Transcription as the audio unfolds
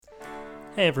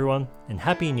Hey everyone, and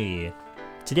Happy New Year!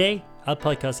 Today, our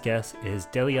podcast guest is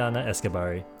Deliana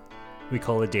Escobari. We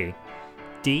call her Dee.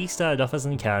 Dee started off as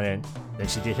an accountant, then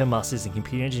she did her master's in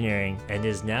computer engineering and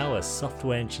is now a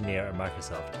software engineer at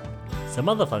Microsoft. Some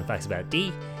other fun facts about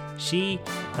Dee: she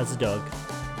has a dog,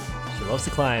 she loves to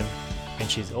climb, and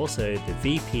she's also the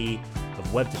VP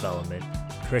of Web Development,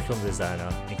 Curriculum Designer,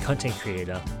 and Content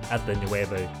Creator at the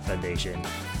Nuevo Foundation.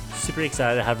 Super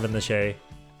excited to have her on the show.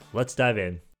 Let's dive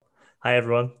in. Hi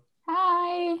everyone.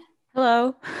 Hi.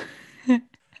 Hello.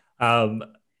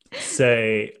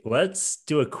 So let's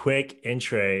do a quick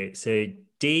intro. So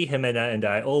Dee, Jimena, and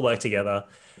I all work together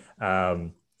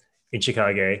in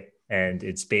Chicago, and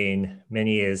it's been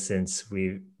many years since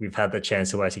we've had the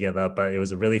chance to work together. But it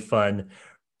was a really fun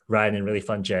ride and really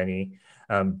fun journey.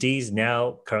 Dee's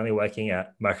now currently working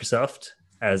at Microsoft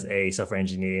as a software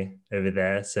engineer over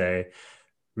there. So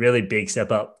really big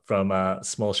step up from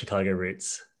small Chicago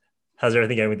roots. How's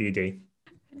everything going with you, Dee?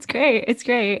 It's great. It's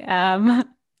great. Yeah,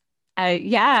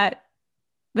 I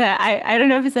don't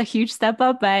know if it's a huge step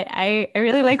up, but I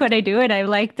really like what I do, and I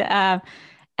liked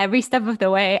every step of the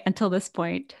way until this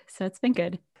point. So it's been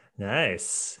good.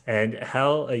 Nice. And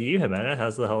how are you, Jimena?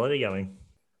 How's the holiday going?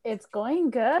 It's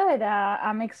going good.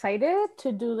 I'm excited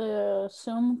to do the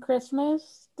Zoom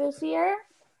Christmas this year.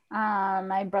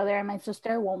 My brother and my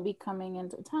sister won't be coming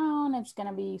into town. It's going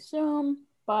to be Zoom.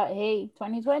 But hey,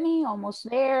 2020, almost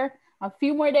there. A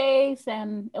few more days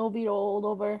and it'll be all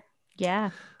over.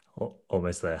 Yeah.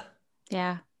 Almost there.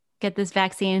 Yeah. Get this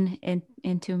vaccine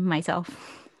into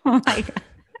myself. Oh my God.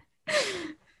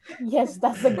 Yes,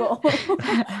 that's the goal.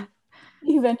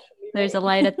 Eventually. There's a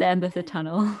light at the end of the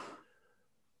tunnel.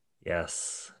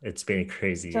 Yes, it's been a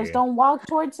crazy Just year. don't walk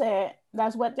towards it.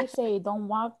 That's what they say. Don't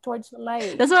walk towards the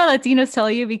light. That's what Latinos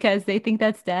tell you because they think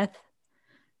that's death.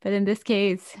 But in this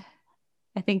case,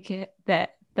 I think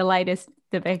that the light is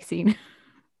the vaccine.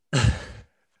 The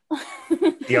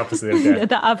opposite of death.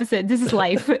 The opposite. This is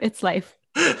life. It's life.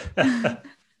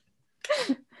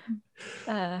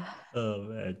 Oh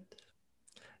man.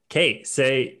 Okay,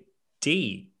 so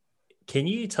Dee, can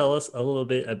you tell us a little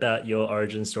bit about your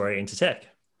origin story into tech?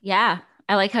 Yeah.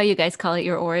 I like how you guys call it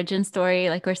your origin story,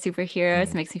 like we're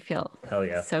superheroes. Makes me feel Hell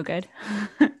yeah. so good.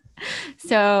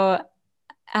 So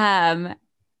um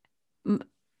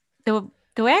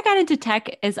the way I got into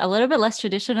tech is a little bit less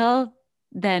traditional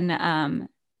than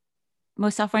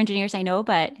most software engineers I know,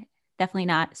 but definitely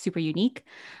not super unique.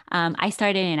 I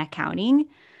started in accounting.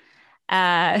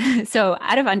 So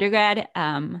out of undergrad,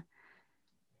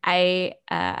 I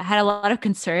had a lot of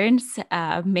concerns,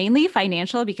 mainly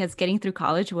financial, because getting through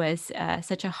college was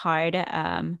such a hard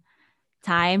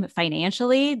time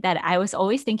financially that I was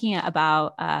always thinking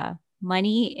about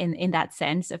money in that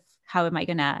sense of how am I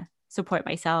going to support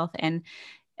myself. And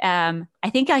I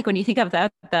think like when you think of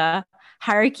the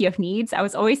hierarchy of needs, I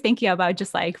was always thinking about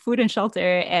just like food and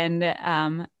shelter.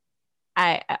 And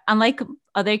I, unlike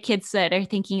other kids that are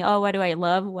thinking, oh, what do I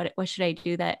love? What should I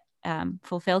do that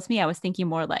fulfills me? I was thinking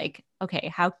more like,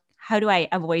 okay, how do I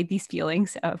avoid these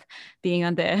feelings of being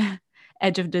on the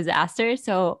edge of disaster?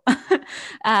 So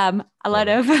a lot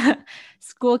of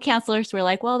school counselors were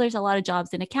like, well, there's a lot of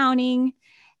jobs in accounting.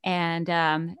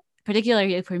 And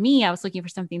particularly for me, I was looking for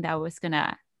something that was going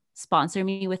to sponsor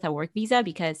me with a work visa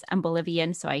because I'm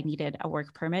Bolivian. So I needed a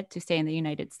work permit to stay in the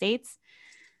United States.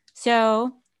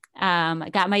 So I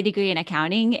got my degree in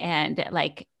accounting, and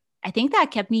like I think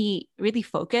that kept me really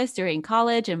focused during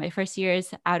college and my first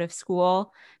years out of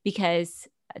school, because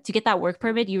to get that work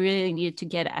permit, you really needed to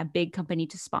get a big company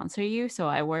to sponsor you. So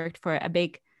I worked for a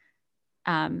big,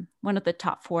 one of the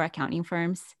top 4 accounting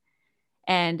firms.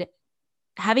 And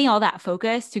having all that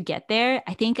focus to get there,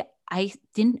 I think I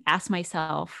didn't ask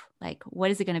myself, like, what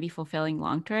is it going to be fulfilling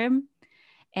long term?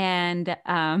 And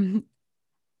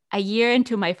a year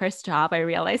into my first job, I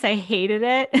realized I hated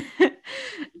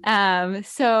it.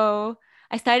 So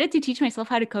I started to teach myself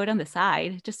how to code on the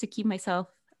side just to keep myself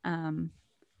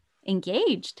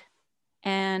engaged.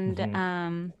 And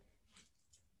I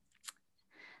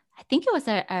think it was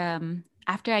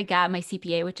after I got my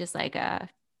CPA, which is like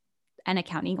an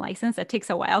accounting license that takes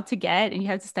a while to get and you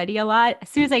have to study a lot. As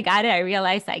soon as I got it, I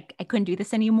realized like I couldn't do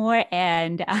this anymore.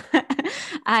 And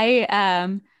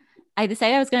I I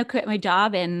decided I was going to quit my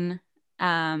job and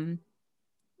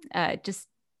just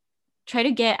try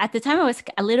to get. At the time, I was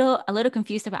a little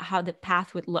confused about how the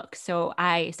path would look. So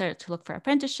I started to look for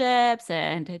apprenticeships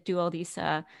and do all these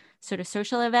sort of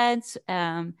social events.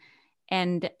 And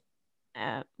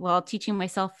while teaching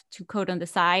myself to code on the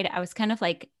side, I was kind of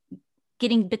like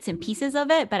getting bits and pieces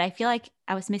of it, but I feel like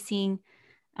I was missing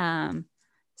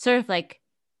sort of like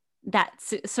that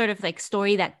sort of like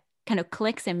story that kind of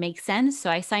clicks and makes sense. So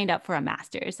I signed up for a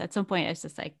master's. At some point, I was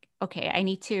just like, okay, I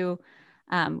need to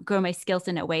grow my skills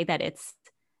in a way that it's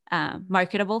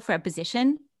marketable for a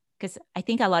position. Because I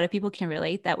think a lot of people can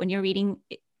relate that when you're reading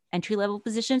entry level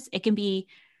positions, it can be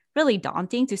really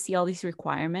daunting to see all these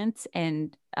requirements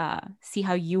and see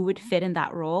how you would fit in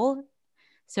that role.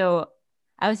 So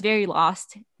I was very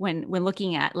lost when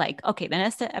looking at like, okay, the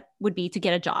next step would be to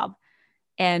get a job,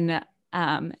 and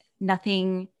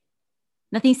nothing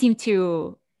seemed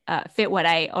to fit what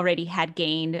I already had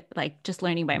gained, like just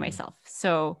learning by myself.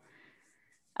 So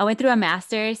I went through a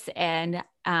master's and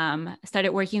started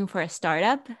working for a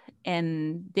startup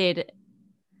and did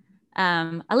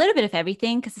a little bit of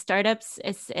everything, because the startups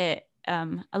is a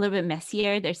little bit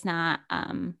messier. There's not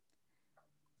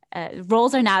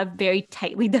roles are not very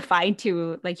tightly defined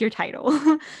to like your title.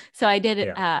 So I did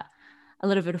a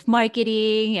little bit of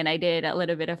marketing, and I did a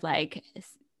little bit of like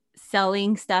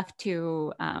selling stuff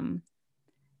to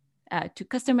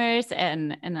customers,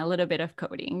 and a little bit of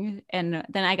coding. And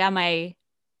then I got my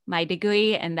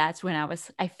degree, and that's when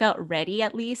I felt ready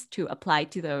at least to apply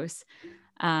to those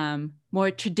more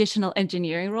traditional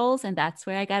engineering roles. And that's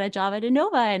where I got a job at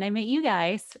Innova, and I met you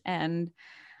guys. And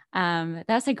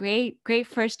that's a great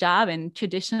first job in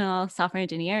traditional software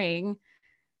engineering.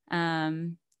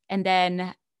 And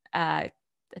then I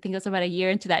think it was about a year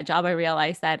into that job, I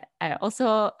realized that I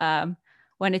also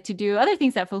wanted to do other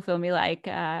things that fulfill me, like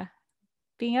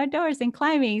being outdoors and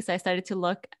climbing. So I started to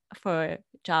look for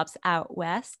jobs out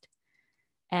west,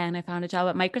 and I found a job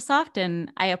at Microsoft,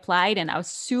 and I applied, and I was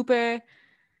super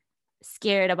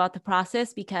scared about the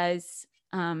process because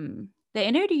the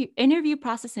interview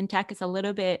process in tech is a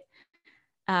little bit,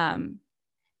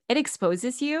 it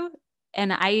exposes you,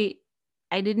 and I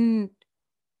didn't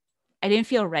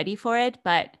feel ready for it,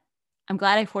 but I'm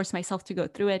glad I forced myself to go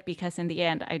through it, because in the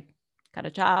end I got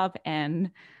a job,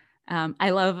 and I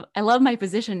love my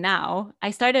position now.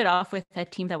 I started off with a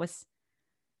team that was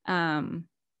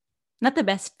not the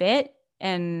best fit,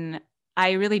 and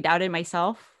I really doubted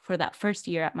myself for that first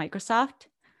year at Microsoft,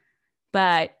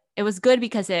 but it was good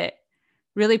because it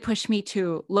really pushed me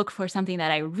to look for something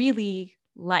that I really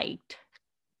liked.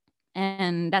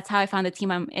 And that's how I found the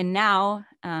team I'm in now,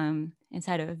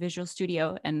 inside of a Visual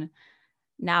Studio. And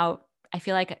now I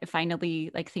feel like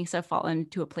finally, like, things have fallen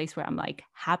to a place where I'm like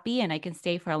happy and I can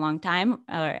stay for a long time,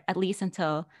 or at least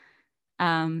until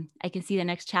I can see the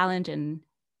next challenge and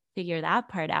figure that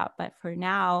part out. But for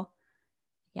now,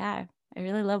 yeah, I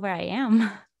really love where I am.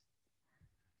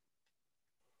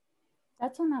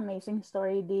 That's an amazing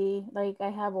story, Dee. Like, I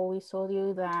have always told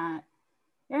you that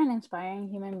you're an inspiring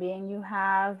human being. You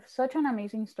have such an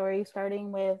amazing story,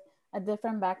 starting with a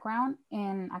different background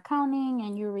in accounting,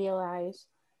 and you realize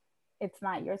it's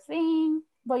not your thing.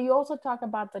 But you also talk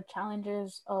about the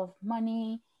challenges of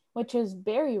money, which is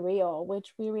very real,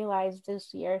 which we realized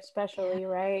this year, especially,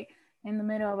 right? In the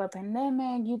middle of a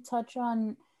pandemic, you touch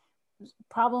on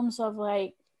problems of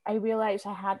like, I realized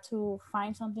I had to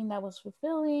find something that was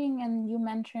fulfilling. And you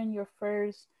mentioned your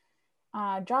first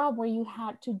job where you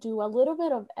had to do a little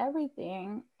bit of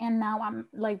everything. And now I'm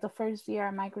like the first year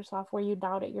at Microsoft where you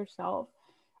doubted yourself.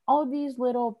 All these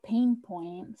little pain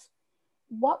points.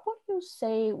 What would you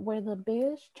say were the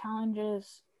biggest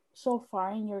challenges so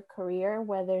far in your career,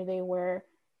 whether they were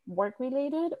work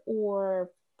related or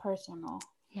personal?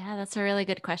 Yeah, that's a really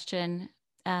good question.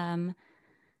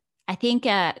 I think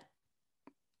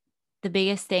the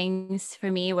biggest things for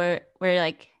me were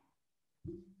like,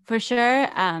 for sure,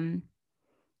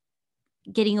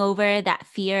 getting over that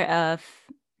fear of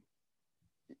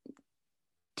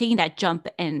taking that jump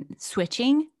and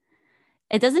switching.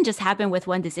 It doesn't just happen with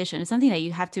one decision. It's something that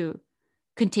you have to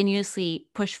continuously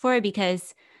push for,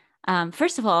 because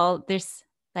first of all, there's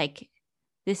like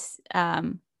this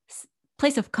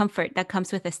place of comfort that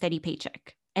comes with a steady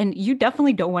paycheck. And you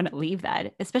definitely don't want to leave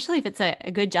that, especially if it's a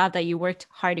good job that you worked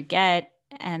hard to get.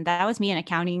 And that was me in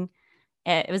accounting.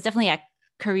 It was definitely a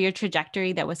career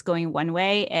trajectory that was going one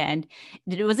way, and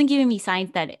it wasn't giving me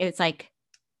signs that it's like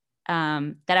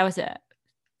that I was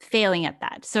failing at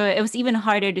that. So it was even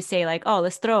harder to say like, oh,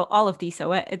 let's throw all of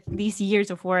these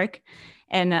years of work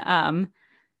and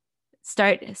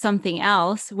start something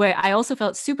else, where I also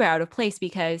felt super out of place,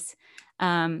 because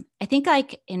I think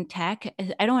like in tech,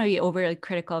 I don't want to be overly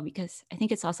critical, because I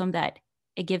think it's awesome that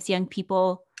it gives young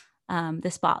people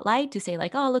the spotlight to say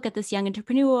like, oh, look at this young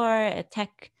entrepreneur, a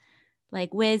tech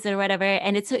like whiz or whatever.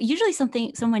 And it's usually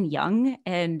someone young,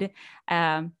 and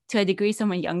to a degree,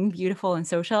 someone young, beautiful, and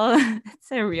social.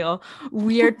 It's a real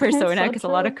weird persona, because So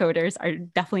a lot of coders are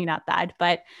definitely not that.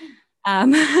 But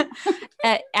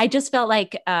I just felt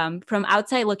like from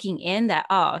outside looking in that,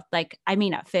 oh, like I may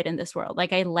not fit in this world.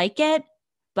 Like I like it,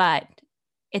 but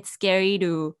it's scary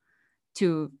to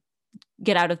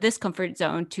get out of this comfort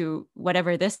zone to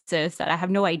whatever this is that I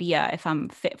have no idea if I'm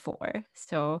fit for.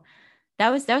 So that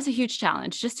was a huge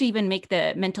challenge, just to even make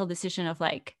the mental decision of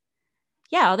like,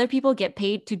 yeah, other people get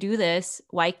paid to do this.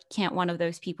 Why can't one of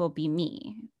those people be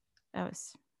me? That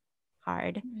was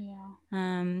hard. Yeah.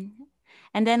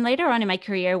 And then later on in my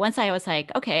career, once I was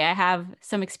like, okay, I have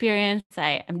some experience,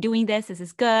 I'm doing this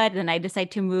is good. Then I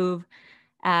decided to move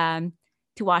to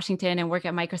Washington and work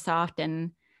at Microsoft.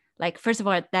 And like, first of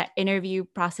all, that interview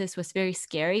process was very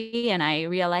scary. And I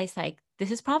realized like,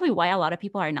 this is probably why a lot of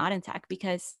people are not in tech,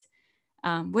 because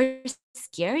we're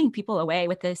scaring people away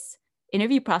with this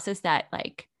interview process that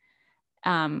like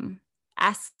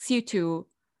asks you to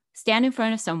stand in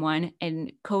front of someone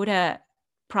and code a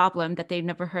problem that they've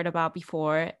never heard about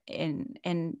before and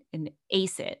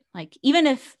ace it. Like even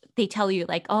if they tell you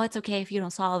like, oh, it's okay if you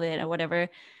don't solve it or whatever,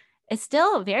 it's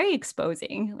still very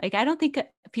exposing. Like I don't think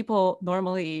people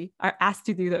normally are asked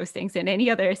to do those things in any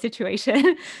other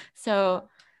situation. So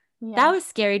that was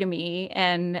scary to me,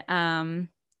 and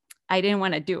I didn't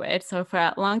want to do it. So for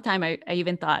a long time, I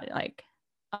even thought like,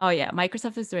 oh yeah,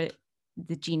 Microsoft is where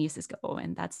the geniuses go,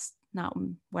 and that's not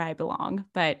where I belong.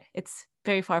 But it's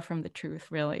very far from the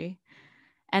truth, really.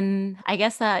 And I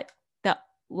guess that the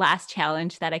last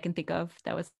challenge that I can think of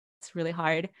that was really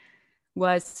hard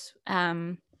was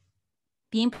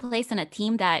being placed in a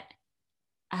team that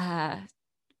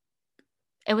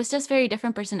it was just very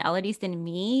different personalities than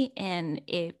me, and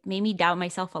it made me doubt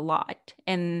myself a lot.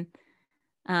 And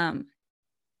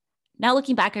now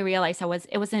looking back, I realized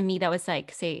it wasn't me that was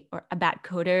like, say, or a bad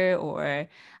coder or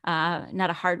not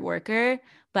a hard worker,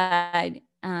 but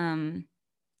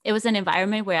it was an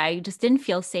environment where I just didn't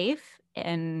feel safe,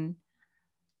 and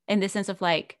in the sense of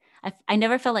like, I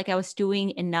never felt like I was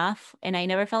doing enough, and I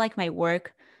never felt like my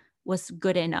work was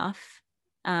good enough.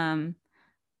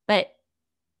 But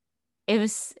it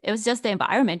was just the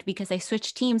environment, because I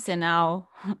switched teams and now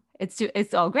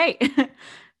it's all great.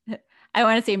 I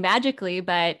want to say magically,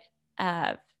 but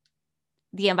the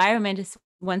environment is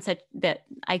one such that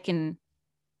I can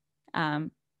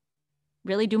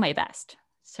really do my best.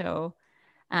 So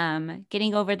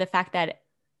getting over the fact that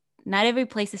not every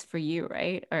place is for you,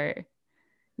 right? Or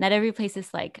not every place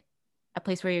is like a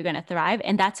place where you're going to thrive,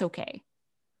 and that's okay.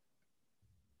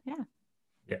 Yeah.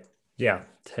 Yeah,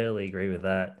 totally agree with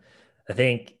that. I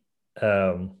think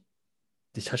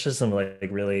you touched on some like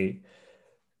really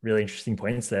really interesting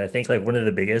points there. I think like one of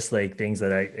the biggest like things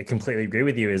that I completely agree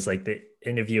with you is like the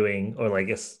interviewing, or like I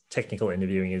guess technical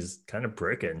interviewing, is kind of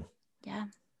broken. Yeah.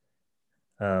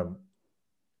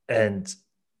 And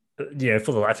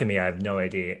for the life of me, I have no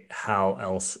idea how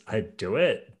else I'd do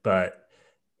it. But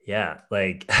yeah,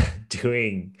 like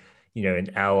doing,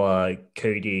 an hour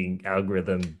coding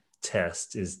algorithm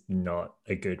test is not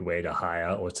a good way to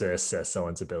hire or to assess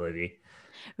someone's ability.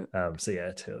 So yeah,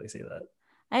 I totally see that.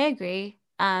 I agree.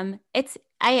 It's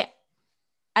I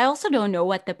also don't know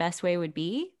what the best way would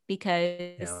be,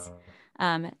 because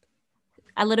a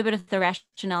little bit of the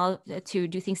rationale to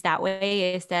do things that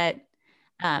way is that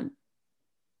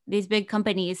these big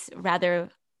companies rather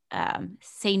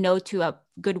say no to a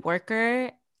good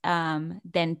worker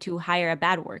than to hire a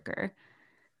bad worker.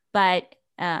 But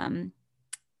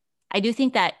I do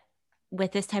think that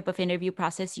with this type of interview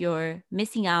process, you're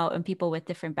missing out on people with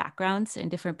different backgrounds and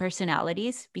different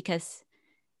personalities, because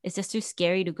it's just too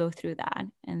scary to go through that.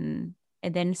 And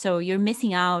then so you're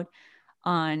missing out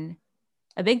on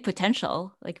a big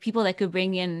potential, like people that could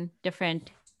bring in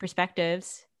different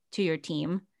perspectives to your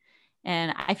team.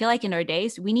 And I feel like in our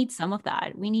days, we need some of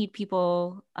that. We need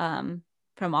people from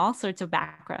all sorts of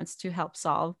backgrounds to help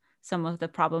solve some of the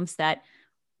problems that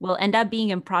will end up being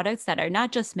in products that are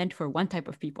not just meant for one type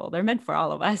of people. They're meant for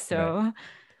all of us. So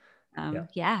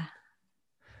yeah.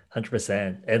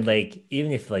 100%. And like,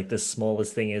 even if like the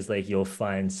smallest thing is like, you'll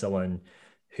find someone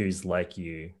who's like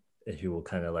you, who will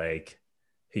kind of like,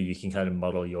 who you can kind of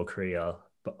model your career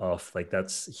off. Like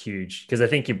that's huge. Because I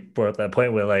think you brought up that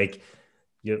point where like,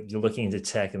 you're looking into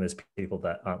tech and there's people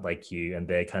that aren't like you, and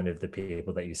they're kind of the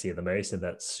people that you see the most, and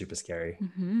that's super scary.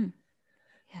 Mm-hmm.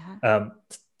 Yeah.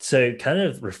 So kind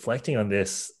of reflecting on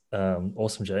this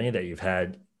awesome journey that you've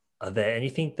had, is there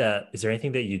anything that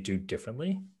you do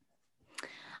differently?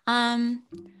 Yeah,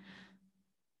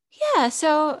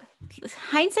 so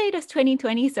hindsight is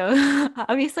 2020. So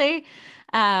obviously,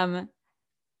 at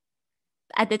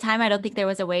the time, I don't think there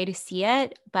was a way to see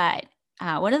it. But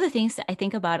one of the things that I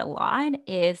think about a lot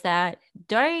is that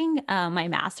during my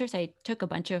master's, I took a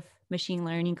bunch of machine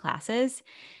learning classes.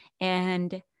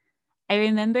 And I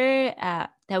remember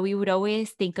that we would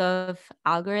always think of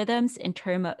algorithms in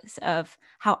terms of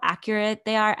how accurate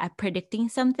they are at predicting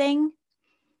something.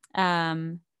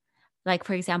 Like,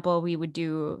 for example, we would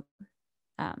do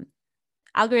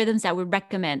algorithms that would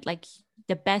recommend like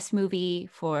the best movie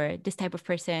for this type of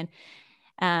person,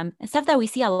 and stuff that we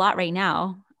see a lot right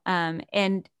now.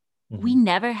 And we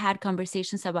never had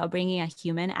conversations about bringing a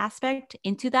human aspect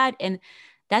into that. And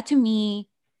that to me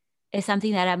is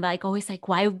something that I'm like always like,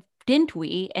 why didn't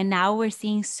we? And now we're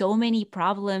seeing so many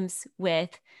problems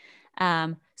with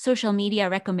social media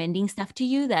recommending stuff to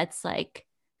you that's like,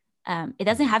 it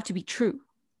doesn't have to be true.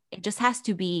 It just has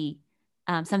to be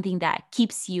something that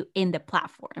keeps you in the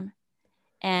platform.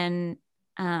 And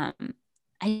I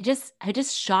just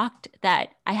shocked that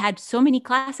I had so many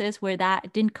classes where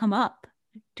that didn't come up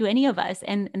to any of us.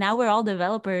 And now we're all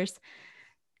developers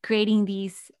creating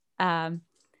these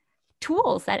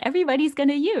tools that everybody's going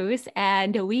to use.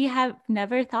 And we have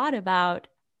never thought about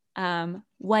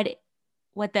what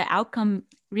the outcome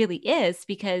really is,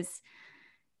 because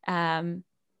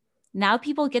now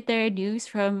people get their news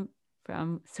from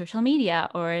social media,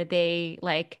 or they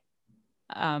like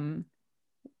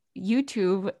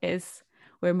YouTube is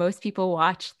where most people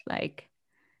watch like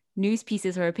news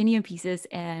pieces or opinion pieces,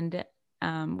 and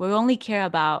we only care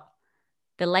about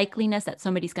the likeliness that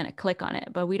somebody's going to click on it,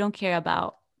 but we don't care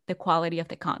about the quality of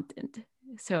the content.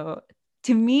 So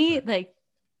to me, like,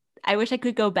 I wish I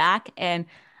could go back and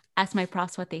ask my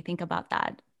profs what they think about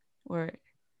that, or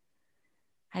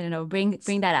I don't know, bring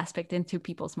that aspect into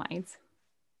people's minds.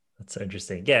 That's so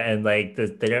interesting. Yeah, and like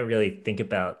they don't really think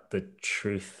about the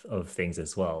truth of things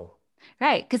as well.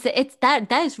 Right, because it's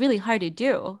that is really hard to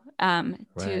do.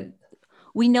 Right.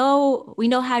 We know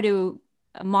how to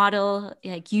model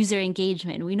like user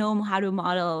engagement. We know how to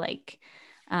model like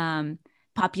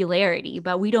popularity,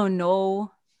 but we don't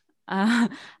know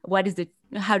what is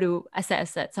how to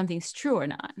assess that something's true or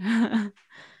not.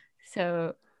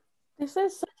 So this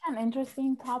is such an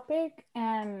interesting topic,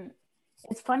 and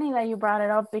it's funny that you brought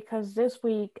it up because this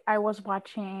week I was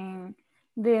watching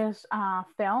this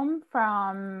film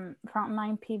from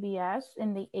Frontline PBS,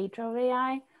 In the Age of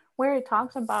AI, where it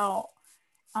talks about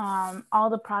all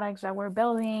the products that we're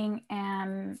building,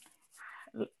 and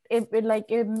it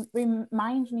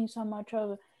reminds me so much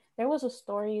of, there was a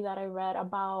story that I read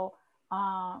about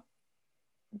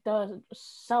the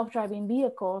self-driving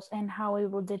vehicles and how it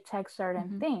will detect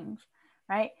certain things,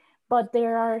 right? But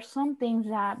there are some things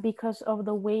that, because of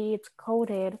the way it's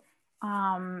coded,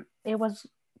 it was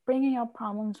bringing up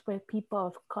problems with people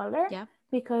of color,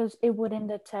 because it wouldn't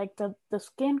detect the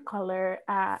skin color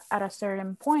at a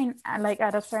certain point, and like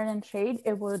at a certain shade,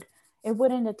 it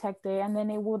wouldn't detect it, and then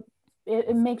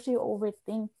it makes you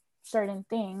overthink certain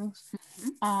things.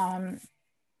 And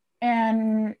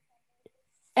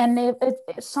it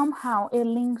somehow it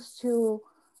links to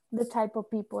the type of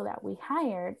people that we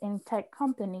hired in tech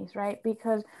companies, right?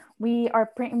 Because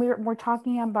we're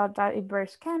talking about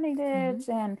diverse candidates,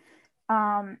 and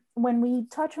when we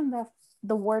touch on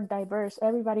the word diverse,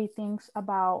 everybody thinks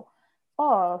about,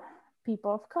 oh,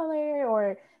 people of color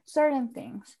or certain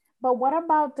things. But what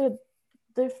about the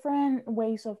different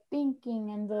ways of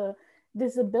thinking, and the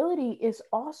disability is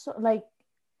also like,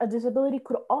 a disability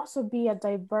could also be a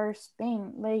diverse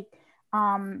thing. Like,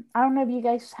 I don't know if you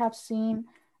guys have seen,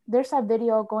 there's a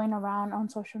video going around on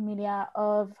social media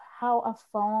of how a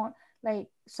phone, like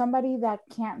somebody that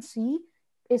can't see,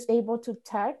 is able to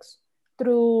text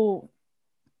through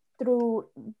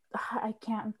I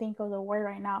can't think of the word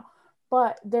right now,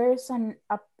 but there's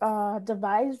a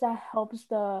device that helps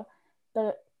the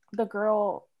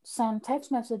girl send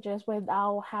text messages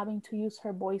without having to use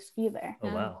her voice either.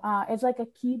 Oh, wow. It's like a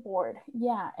keyboard.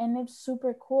 Yeah, and it's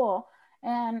super cool.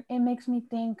 And it makes me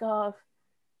think of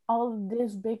all of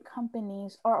these big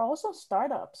companies or also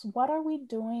startups. What are we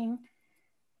doing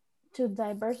to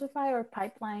diversify our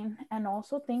pipeline and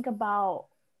also think about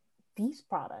these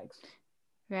products?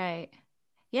 right.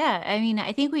 Yeah, I mean,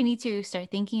 I think we need to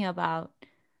start thinking about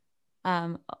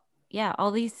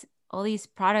all these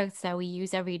products that we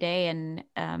use every day, and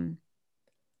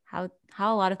how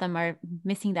a lot of them are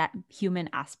missing that human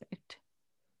aspect.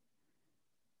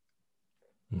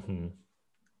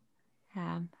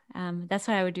 That's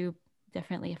what I would do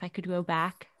differently if I could go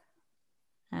back.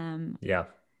 Yeah.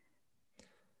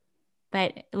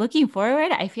 But looking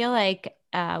forward, I feel like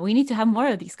we need to have more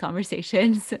of these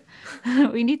conversations.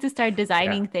 We need to start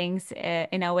designing things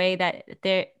in a way that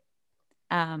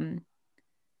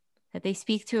that they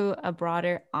speak to a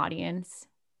broader audience.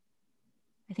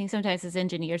 I think sometimes as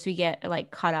engineers we get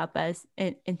like caught up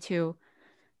into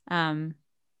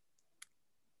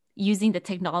using the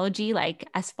technology like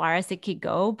as far as it could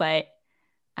go, but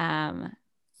I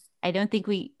don't think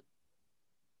we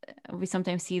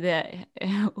sometimes see the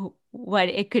what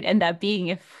it could end up being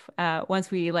if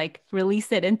once we like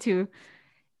release it into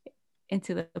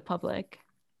the public.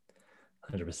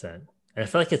 100%. And I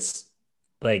feel like it's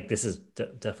like this is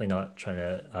definitely not trying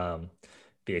to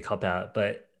be a cop out,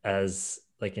 but as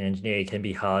like an engineer, it can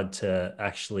be hard to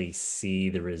actually see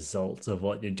the results of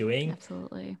what you're doing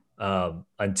Absolutely.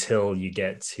 until you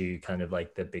get to kind of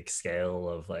like the big scale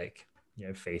of like, you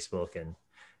know, Facebook and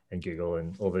Google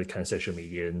and all the kind of social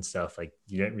media and stuff. Like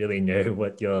you don't really know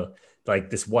what you're like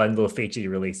this one little feature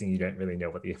you're releasing, you don't really know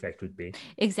what the effect would be.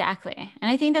 Exactly.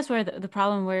 And I think that's where the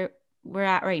problem we're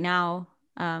at right now,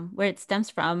 where it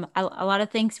stems from. A lot of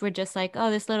things we're just like,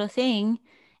 oh, this little thing,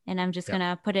 and I'm just Yeah.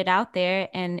 gonna put it out there,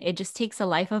 and it just takes a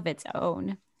life of its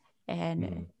own.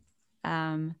 And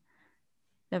right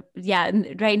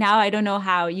now I don't know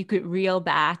how you could reel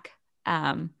back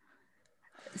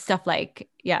stuff like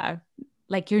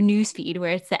like your news feed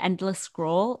where it's the endless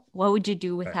scroll. What would you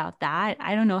do without that?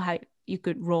 I don't know how you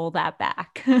could roll that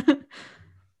back.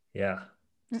 Yeah.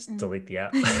 Just delete the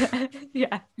app.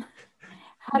 Yeah.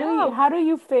 How do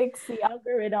you fix the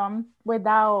algorithm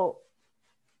without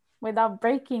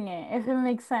breaking it, if it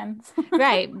makes sense?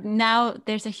 Right. Now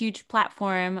there's a huge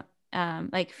platform,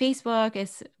 like Facebook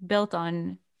is built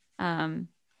on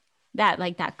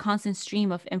that constant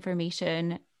stream of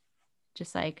information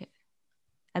just like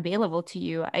available to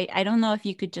you. I don't know if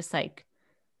you could just like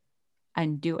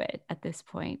undo it at this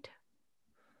point.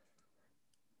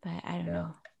 But I don't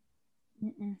know.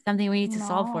 Something we need to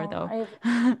solve for though.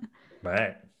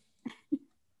 Right.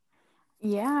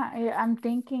 Yeah, I'm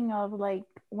thinking of like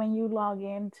when you log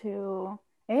into,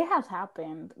 it has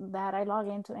happened that I log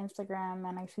into Instagram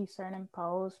and I see certain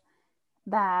posts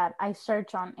that I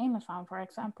search on Amazon, for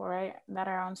example, right? That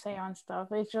are on sale and stuff.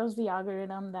 It's just the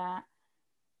algorithm that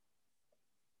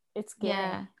it's scary.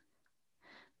 Yeah.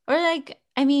 Or like,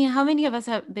 I mean, how many of us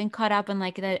have been caught up in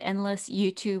like that endless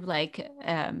YouTube, like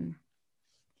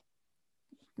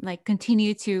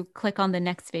continue to click on the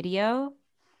next video?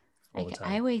 Like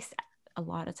I waste a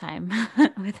lot of time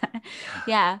with that.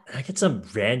 Yeah. I get some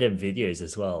random videos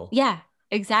as well. Yeah,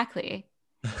 exactly.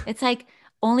 It's like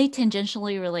only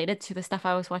tangentially related to the stuff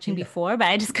I was watching before, but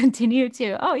I just continue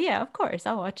to, oh yeah, of course,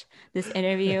 I'll watch this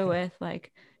interview with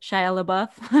like Shia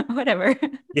LaBeouf, whatever.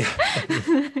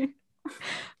 Yeah.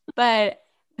 But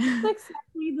it's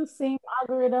exactly the same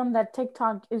algorithm that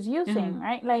TikTok is using,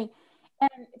 right? Like,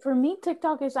 and for me,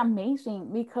 TikTok is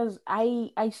amazing because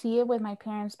I see it with my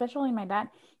parents, especially my dad.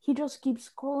 He just keeps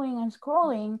scrolling and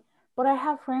scrolling. But I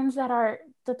have friends that are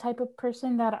the type of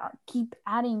person that keep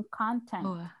adding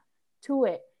content to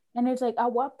it, and it's like,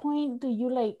 at what point do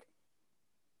you like?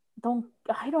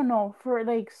 I don't know. For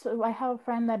like, so I have a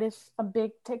friend that is a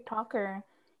big TikToker,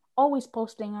 always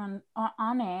posting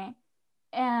on it,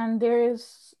 and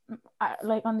there's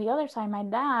like on the other side my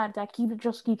dad that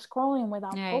just keeps scrolling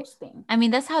without posting. I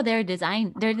mean, that's how they're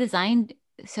designed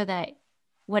so that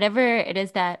whatever it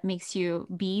is that makes you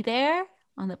be there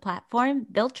on the platform,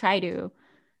 they'll try to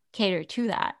cater to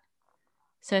that.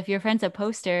 So if your friend's a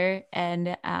poster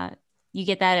and you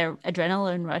get that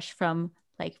adrenaline rush from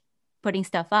like putting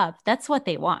stuff up, that's what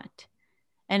they want.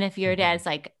 And if your dad's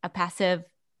like a passive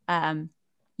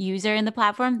user in the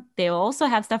platform, they'll also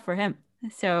have stuff for him.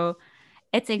 So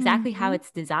it's exactly how it's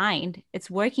designed. It's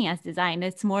working as designed.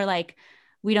 It's more like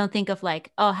we don't think of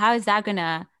like, oh, how is that going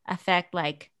to affect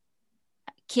like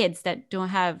kids that don't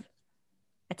have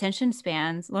attention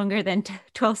spans longer than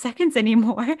 12 seconds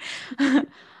anymore?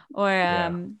 Or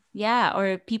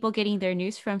or people getting their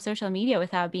news from social media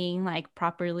without being like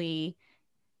properly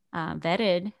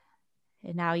vetted.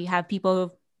 And now you have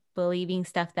people believing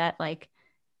stuff that like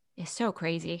is so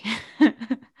crazy.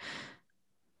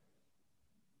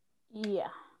 Yeah.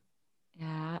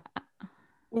 Yeah.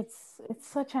 It's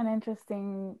such an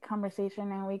interesting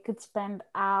conversation, and we could spend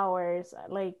hours.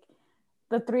 Like,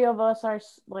 the three of us are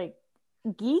like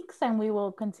geeks, and we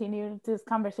will continue this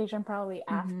conversation probably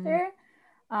after.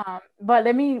 But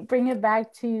let me bring it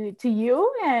back to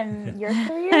you and your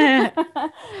career.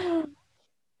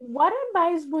 What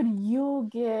advice would you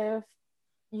give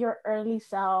your early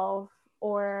self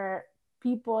or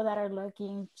people that are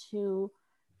looking to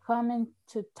come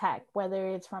into tech, whether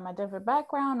it's from a different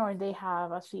background or they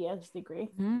have a CS degree?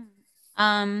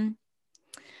 I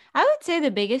would say the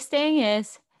biggest thing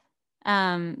is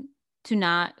to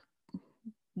not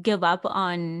give up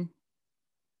on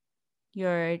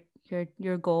your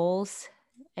goals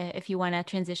if you want to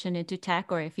transition into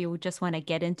tech, or if you just want to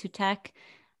get into tech.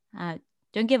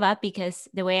 Don't give up, because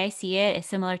the way I see it is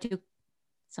similar to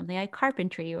something like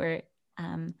carpentry, or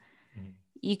Mm.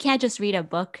 you can't just read a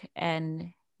book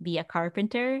and be a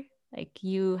carpenter. Like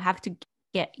you have to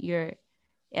get your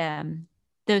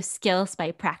those skills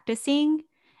by practicing.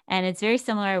 And it's very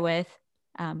similar with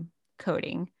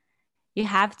coding. You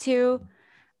have to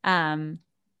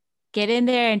get in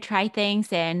there and try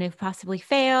things and possibly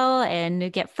fail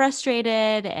and get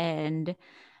frustrated and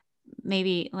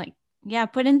maybe like, yeah,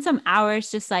 put in some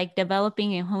hours just like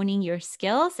developing and honing your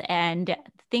skills. And the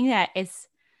thing that is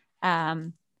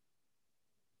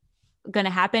going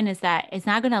to happen is that it's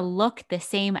not going to look the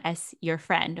same as your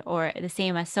friend or the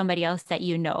same as somebody else that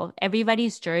you know.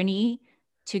 Everybody's journey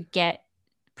to get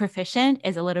proficient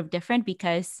is a little different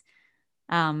because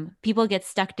people get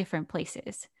stuck different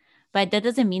places. But that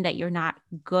doesn't mean that you're not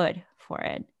good for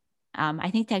it. I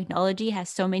think technology has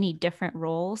so many different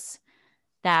roles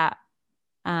that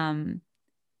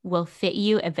will fit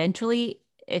you eventually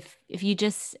if you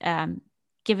just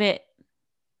give it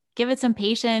some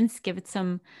patience, give it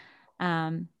some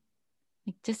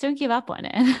just don't give up on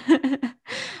it.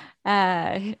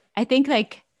 I think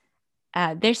like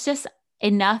there's just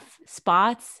enough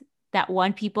spots that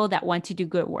want people that want to do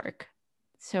good work.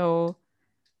 So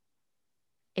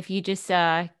if you just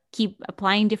keep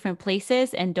applying different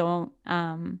places and don't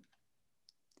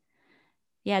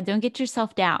get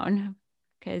yourself down,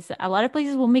 because a lot of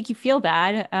places will make you feel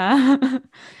bad.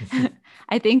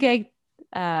 I think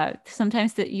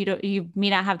sometimes that you may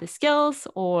not have the skills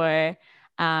or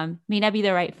may not be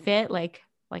the right fit. Like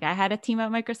I had a team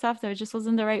at Microsoft that just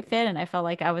wasn't the right fit, and I felt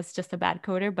like I was just a bad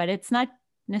coder, but it's not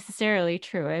necessarily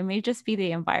true. It may just be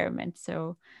the environment.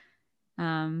 So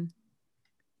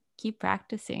keep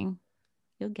practicing.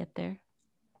 You'll get there.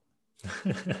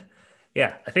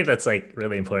 Yeah, I think that's like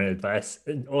really important advice.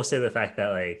 And also the fact that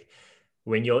like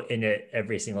when you're in it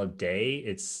every single day,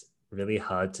 it's really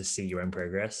hard to see your own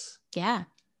progress. Yeah.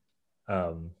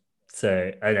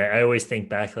 So I always think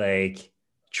back, like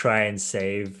try and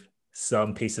save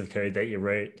some piece of code that you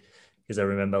wrote, because I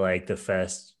remember like the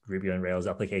first Ruby on Rails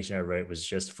application I wrote was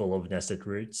just full of nested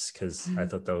roots because I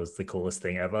thought that was the coolest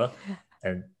thing ever.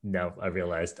 And now I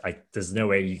realized there's no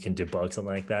way you can debug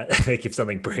something like that, like if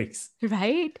something breaks.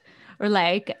 Right. Or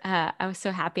like, I was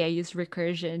so happy I used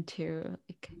recursion to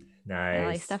like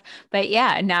Nice stuff. But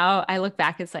yeah, now I look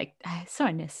back, it's like, it's so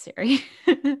unnecessary.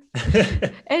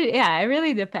 It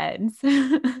really depends.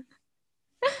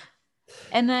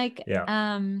 And like, yeah.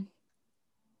 I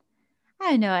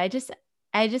don't know. I just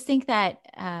think that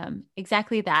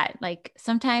exactly that. Like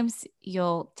sometimes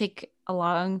you'll take a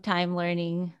long time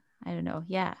learning, I don't know,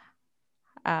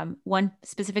 one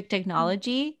specific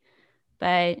technology,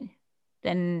 but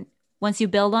then once you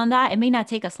build on that, it may not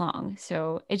take us long.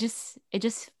 So it just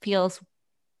feels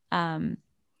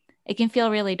it can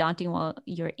feel really daunting while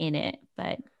you're in it,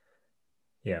 but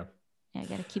yeah, I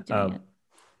gotta keep doing it.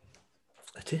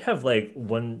 I did have like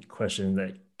one question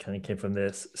that kind of came from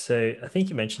this. So I think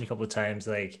you mentioned a couple of times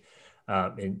like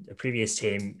in a previous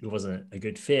team it wasn't a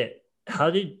good fit. How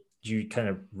did you kind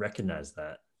of recognize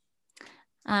that?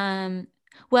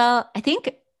 Well, I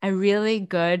think a really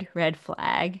good red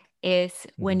flag is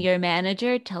when your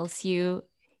manager tells you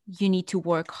you need to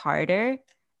work harder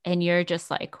and you're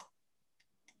just like,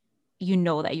 you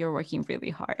know that you're working really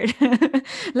hard.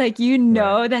 Like, you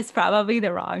know, right. That's probably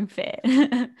the wrong fit.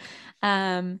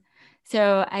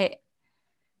 So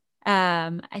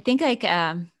I think like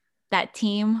that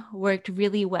team worked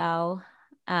really well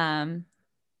under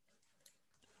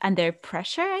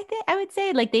pressure. I would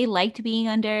say like they liked being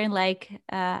under like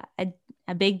a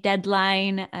big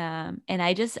deadline, and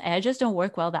I just don't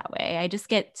work well that way. I just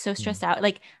get so stressed out.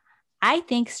 Like I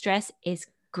think stress is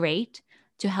great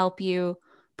to help you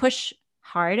push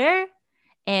harder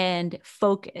and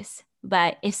focus,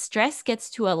 but if stress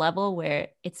gets to a level where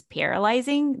it's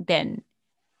paralyzing, then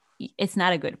it's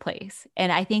not a good place.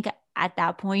 And I think at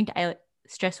that point,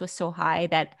 stress was so high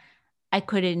that I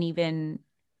couldn't even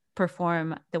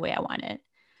perform the way I wanted.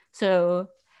 So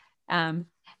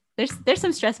there's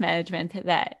some stress management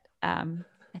that I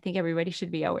think everybody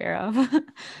should be aware of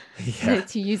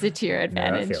to use it to your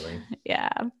advantage.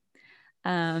 Yeah.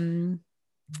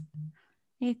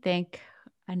 I think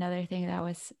another thing that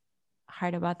was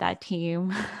hard about that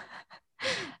team.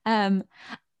 I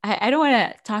don't want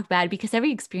to talk bad because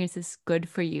every experience is good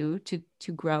for you to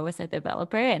grow as a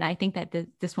developer, and I think that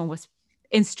this one was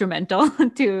instrumental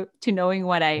to knowing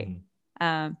what I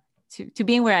to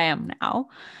being where I am now.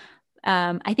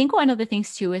 I think one of the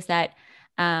things too is that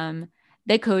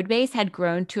the code base had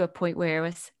grown to a point where it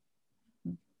was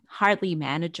hardly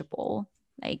manageable.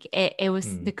 Like it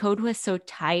was the code was so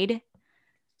tight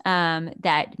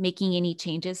that making any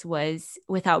changes was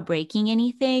without breaking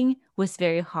anything was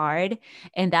very hard,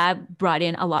 and that brought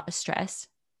in a lot of stress.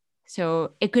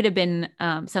 So it could have been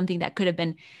something that could have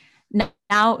been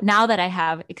now that I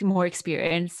have more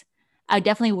experience, I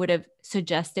definitely would have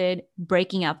suggested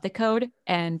breaking up the code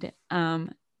and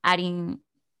adding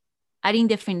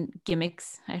different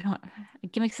gimmicks.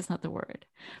 Gimmicks is not the word,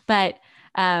 but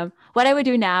what I would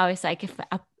do now is like if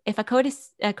a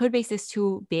code base is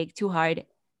too big, too hard,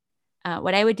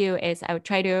 what I would do is I would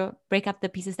try to break up the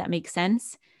pieces that make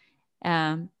sense,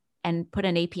 and put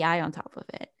an API on top of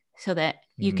it so that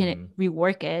you can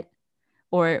rework it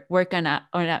or work on a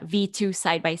V2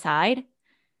 side by side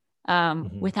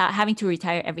without having to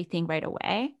retire everything right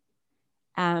away.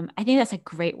 I think that's a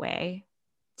great way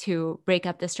to break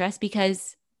up the stress,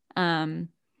 because any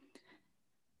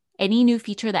new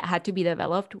feature that had to be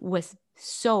developed was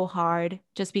so hard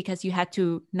just because you had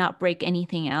to not break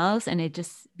anything else, and it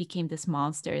just became this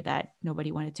monster that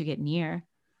nobody wanted to get near.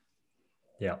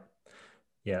 Yeah,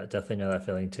 definitely know that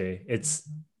feeling too. It's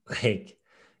like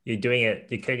you're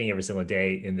coding every single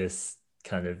day in this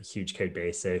kind of huge code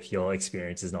base. So if your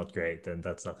experience is not great, then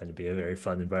that's not going to be a very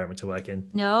fun environment to work in.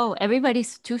 No,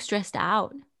 everybody's too stressed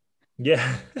out.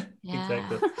 Yeah,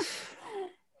 exactly.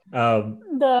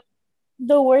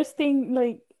 The worst thing,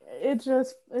 like, it's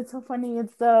so funny.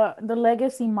 It's the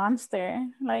legacy monster,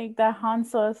 like, that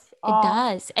haunts us all. It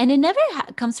does. And it never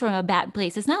comes from a bad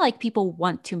place. It's not like people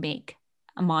want to make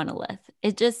a monolith.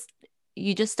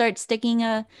 You just start sticking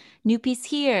a new piece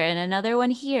here and another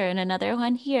one here and another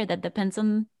one here that depends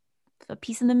on a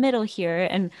piece in the middle here.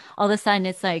 And all of a sudden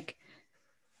it's like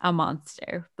a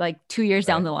monster, like 2 years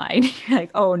down the line. You're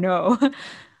like, oh no.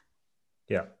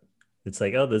 Yeah. It's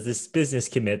like, oh, there's this business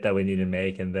commit that we need to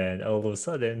make. And then all of a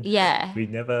sudden, we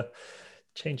never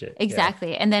change it.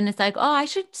 Exactly. And then it's like, oh, I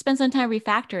should spend some time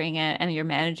refactoring it. And your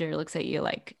manager looks at you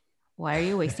like, why are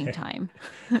you wasting time?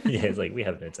 Yeah, it's like, we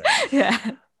have no time. Yeah.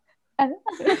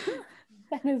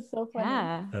 That is so funny.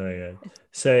 Yeah. Oh my God.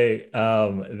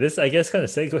 So this, I guess, kind of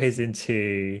segues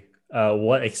into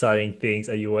what exciting things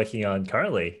are you working on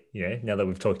currently? Now that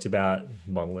we've talked about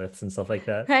monoliths and stuff like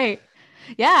that. Right.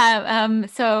 Yeah.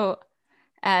 So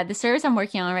the service I'm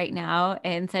working on right now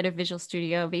inside of Visual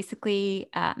Studio basically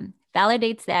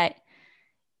validates that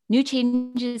new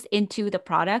changes into the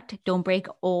product don't break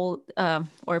old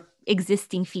or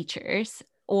existing features,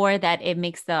 or that it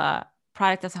makes the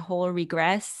product as a whole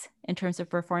regress in terms of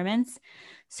performance.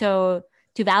 So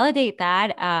to validate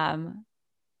that,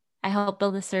 I help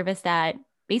build a service that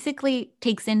basically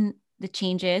takes in the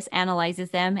changes, analyzes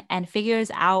them, and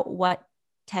figures out what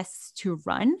tests to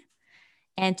run.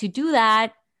 And to do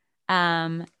that,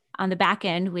 on the back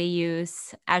end, we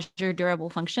use Azure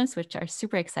Durable Functions, which are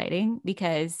super exciting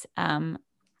because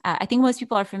I think most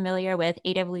people are familiar with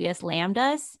AWS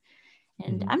Lambdas.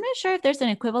 And I'm not sure if there's an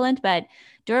equivalent, but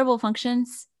durable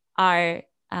functions are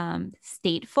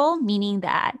stateful, meaning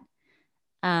that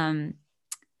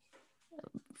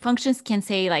functions can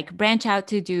say like branch out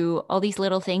to do all these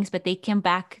little things, but they come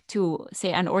back to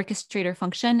say an orchestrator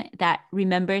function that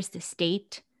remembers the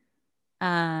state.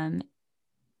 And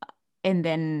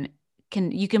then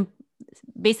you can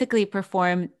basically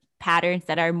perform patterns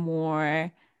that are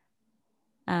more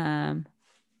a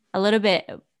little bit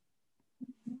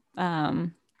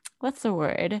what's the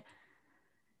word?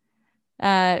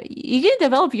 You can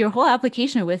develop your whole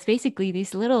application with basically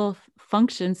these little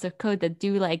functions of code that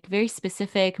do like very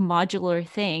specific modular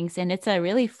things. And it's a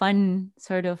really fun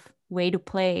sort of way to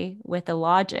play with the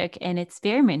logic, and it's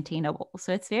very maintainable.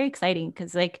 So it's very exciting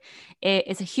because like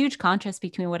it's a huge contrast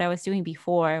between what I was doing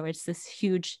before, which is this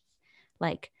huge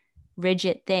like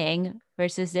rigid thing,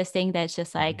 versus this thing that's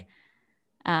just like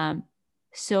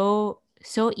so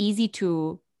easy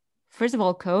to, first of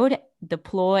all, code,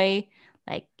 deploy.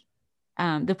 Like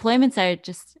deployments are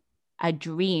just a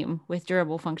dream with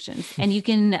durable functions, and you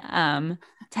can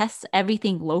test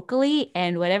everything locally,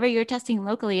 and whatever you're testing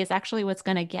locally is actually what's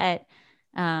going to get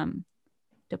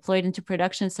deployed into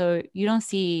production. So you don't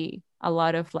see a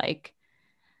lot of like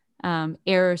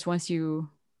errors once you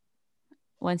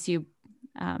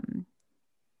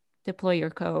deploy your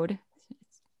code.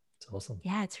 It's awesome.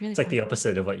 Yeah, it's really like the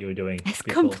opposite of what you were doing It's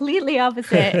before. Completely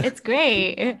opposite. It's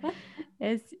great.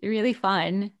 It's really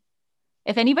fun.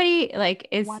 If anybody like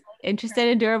is interested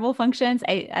in durable functions,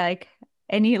 I like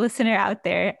any listener out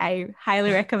there, I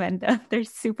highly recommend them. They're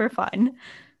super fun.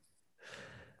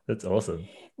 That's awesome.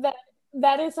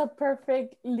 That is a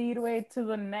perfect leadway to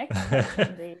the next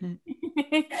question.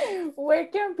 Where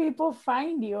can people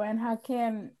find you, and how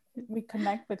can we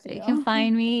connect with you. You can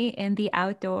find me in the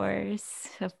outdoors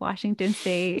of Washington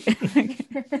State.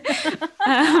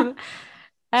 um,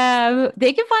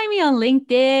 they can find me on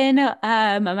LinkedIn.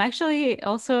 I'm actually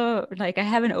also like I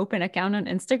have an open account on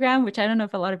Instagram, which I don't know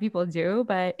if a lot of people do,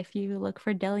 but if you look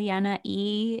for Deliana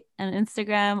E on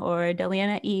Instagram or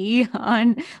Deliana E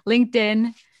on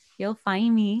LinkedIn, you'll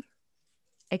find me.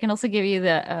 I can also give you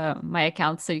the my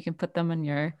accounts so you can put them on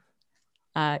your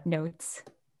notes.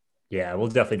 Yeah, we'll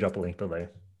definitely drop a link below.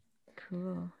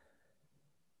 Cool.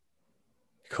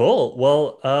 Cool.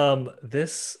 Well,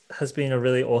 this has been a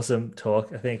really awesome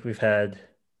talk. I think we've had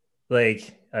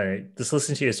like just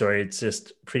listening to your story, it's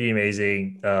just pretty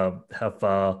amazing how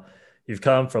far you've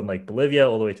come from like Bolivia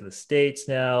all the way to the States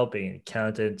now, being an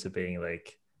accountant to being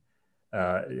like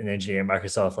an engineer at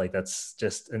Microsoft. Like that's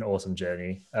just an awesome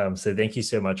journey. So thank you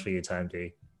so much for your time,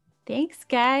 Dee. Thanks,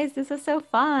 guys. This was so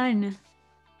fun.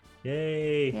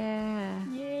 Yay! Yeah.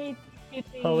 Yay.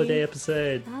 Holiday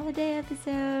episode. Holiday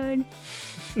episode.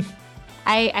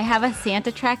 I have a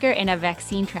Santa tracker and a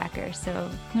vaccine tracker, so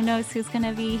who knows who's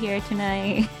gonna be here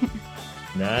tonight.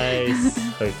 Nice.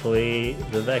 Hopefully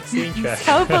the vaccine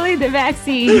tracker. Hopefully the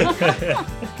vaccine.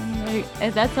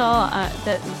 That's all.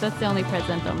 That's the only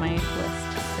present on my list.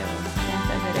 So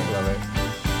Santa better. Love it.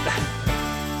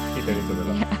 Keep ready for the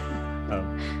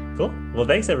Yeah. Cool. Well,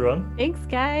 thanks everyone. Thanks,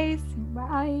 guys.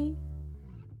 Bye.